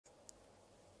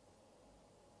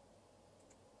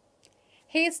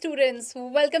Hey students,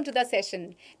 welcome to the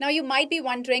session. Now you might be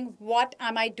wondering, what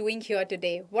am I doing here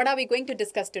today? What are we going to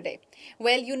discuss today?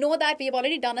 Well, you know that we have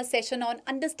already done a session on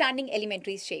understanding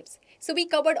elementary shapes. So we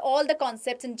covered all the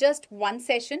concepts in just one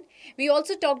session. We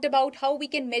also talked about how we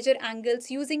can measure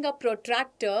angles using a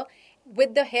protractor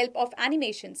with the help of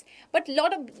animations. But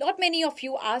lot many of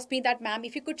you asked me that, ma'am,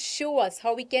 if you could show us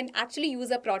how we can actually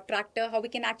use a protractor, how we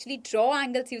can actually draw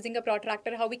angles using a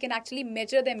protractor, how we can actually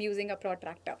measure them using a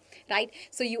protractor, right?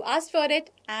 So you asked for it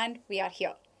and we are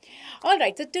here. All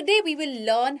right, so today we will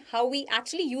learn how we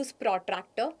actually use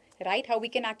protractor, right? How we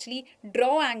can actually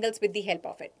draw angles with the help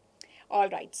of it. All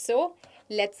right, so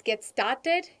let's get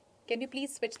started. Can you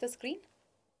please switch the screen?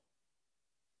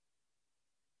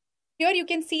 Here you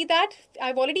can see that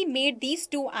I've already made these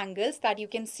two angles that you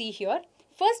can see here.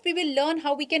 First, we will learn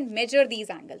how we can measure these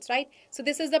angles, right? So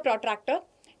this is the protractor.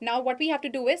 Now what we have to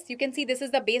do is, you can see this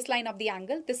is the baseline of the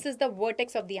angle. This is the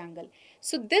vertex of the angle.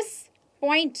 So this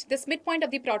point, this midpoint of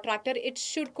the protractor, it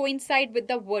should coincide with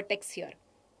the vertex here,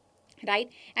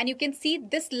 right? And you can see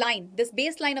this line, this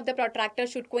baseline of the protractor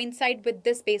should coincide with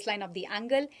this baseline of the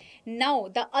angle. Now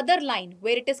the other line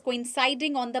where it is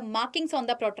coinciding on the markings on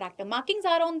the protractor, markings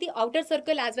are on the outer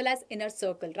circle as well as inner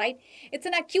circle, right? It's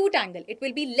an acute angle. It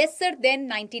will be lesser than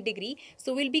 90 degree.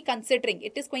 So we'll be considering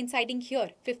it is coinciding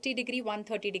here, 50 degree,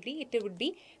 130 degree. It would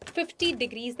be 50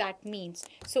 degrees, that means.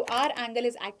 So our angle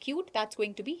is acute. That's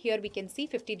going to be, here we can see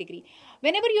 50 degree.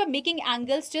 Whenever you are making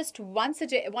angles, just one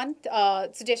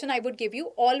suggestion I would give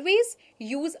you, always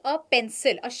use a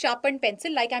pencil, a sharpened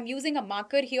pencil, like I'm using a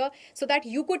marker here so that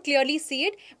you could clearly see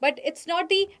it, but it's not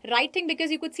the right thing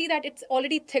because you could see that it's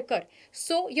already thicker.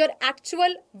 So your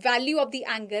actual value of the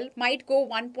angle might go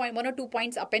 1 or 2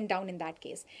 points up and down in that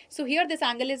case. So here this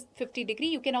angle is 50 degree.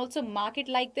 You can also mark it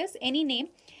like this, any name.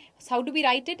 So how do we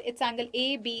write it? It's angle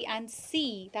A, B and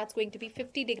C. That's going to be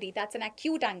 50 degree. That's an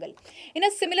acute angle. In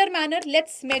a similar manner,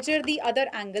 let's measure the other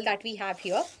angle that we have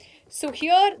here. So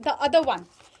here the other one.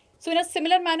 So in a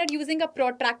similar manner, using a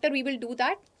protractor, we will do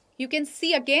that. You can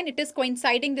see again, it is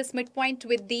coinciding this midpoint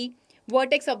with the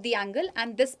vertex of the angle,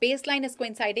 and this baseline is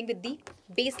coinciding with the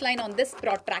baseline on this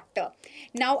protractor.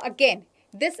 Now again,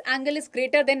 this angle is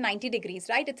greater than 90 degrees,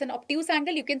 right? It's an obtuse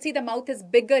angle. You can see the mouth is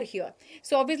bigger here.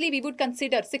 So obviously we would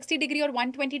consider 60 degree or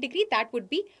 120 degree. That would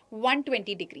be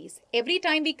 120 degrees. Every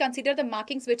time we consider the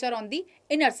markings which are on the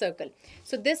inner circle.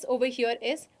 So this over here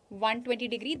is 120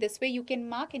 degree. This way you can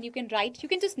mark and you can write. You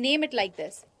can just name it like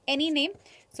this. Any name.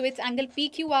 So it's angle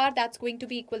PQR. That's going to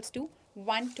be equals to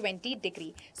 120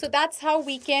 degree. So that's how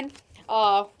we can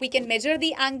measure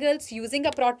the angles using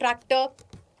a protractor.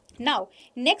 Now,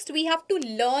 next we have to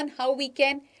learn how we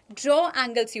can draw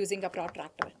angles using a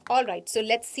protractor. All right, so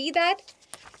let's see that.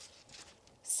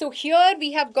 So here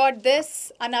we have got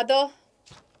this another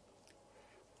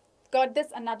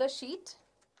sheet.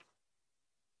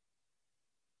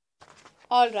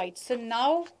 All right, so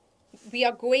now we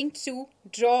are going to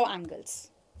draw angles.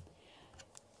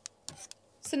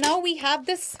 So now we have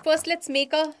this. First, let's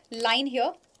make a line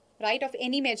here, right, of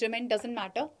any measurement, doesn't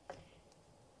matter.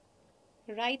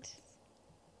 Right,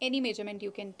 any measurement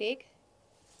you can take.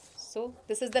 So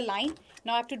this is the line.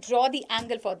 Now I have to draw the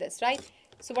angle for this, right?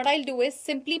 So what I'll do is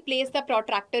simply place the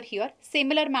protractor here.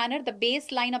 Similar manner, the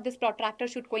base line of this protractor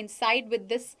should coincide with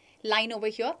this line over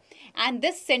here, and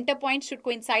this center point should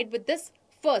coincide with this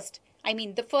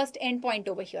the first end point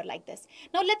over here, like this.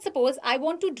 Now let's suppose I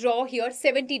want to draw here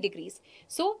 70 degrees.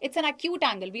 So it's an acute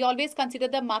angle. We always consider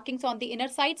the markings on the inner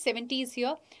side. 70 is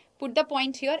here. Put the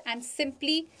point here and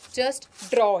simply just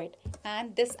draw it.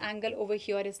 And this angle over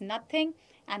here is nothing.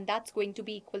 And that's going to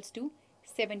be equals to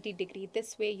 70 degree.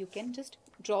 This way you can just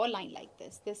draw a line like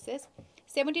this. This is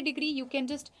 70 degree. You can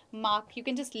just mark, you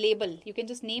can just label, you can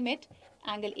just name it.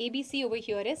 Angle ABC over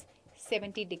here is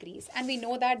 70 degrees. And we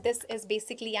know that this is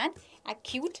basically an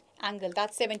acute angle.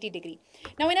 That's 70 degree.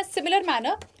 Now in a similar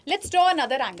manner, let's draw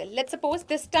another angle. Let's suppose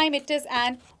this time it is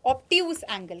an obtuse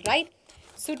angle, right?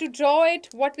 So to draw it,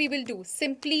 what we will do,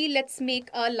 simply let's make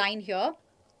a line here,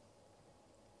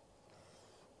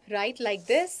 right, like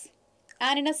this.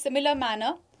 And in a similar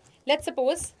manner, let's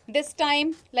suppose this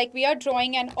time, like we are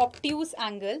drawing an obtuse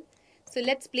angle. So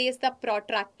let's place the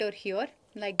protractor here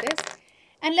like this.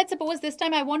 And let's suppose this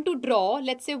time I want to draw,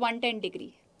 let's say 110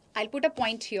 degree. I'll put a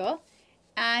point here,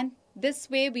 and this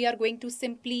way we are going to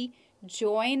simply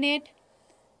join it.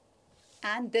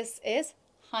 And this is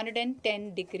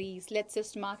 110 degrees. Let's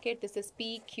just mark it. This is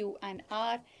P, Q and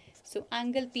R. So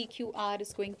angle PQR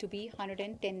is going to be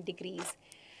 110 degrees.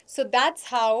 So that's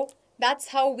how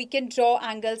we can draw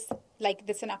angles like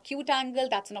this, an acute angle,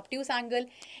 that's an obtuse angle.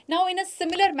 Now in a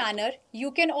similar manner,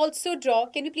 you can also draw,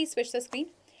 can you please switch the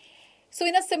screen? So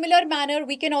in a similar manner,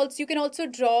 you can also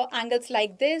draw angles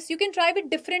like this. You can try with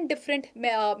different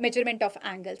measurement of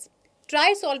angles.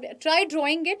 Try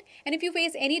drawing it, and if you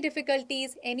face any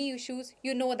difficulties, any issues,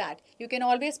 you know that you can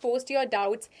always post your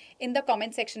doubts in the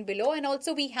comment section below. And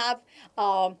also we have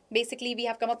basically we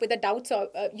have come up with a doubts,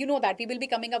 you know that we will be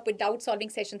coming up with doubt solving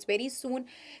sessions very soon.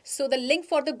 So the link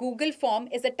for the Google form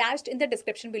is attached in the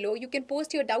description below. You can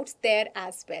post your doubts there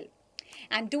as well.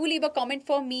 And do leave a comment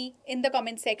for me in the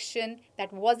comment section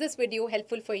that was this video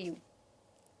helpful for you.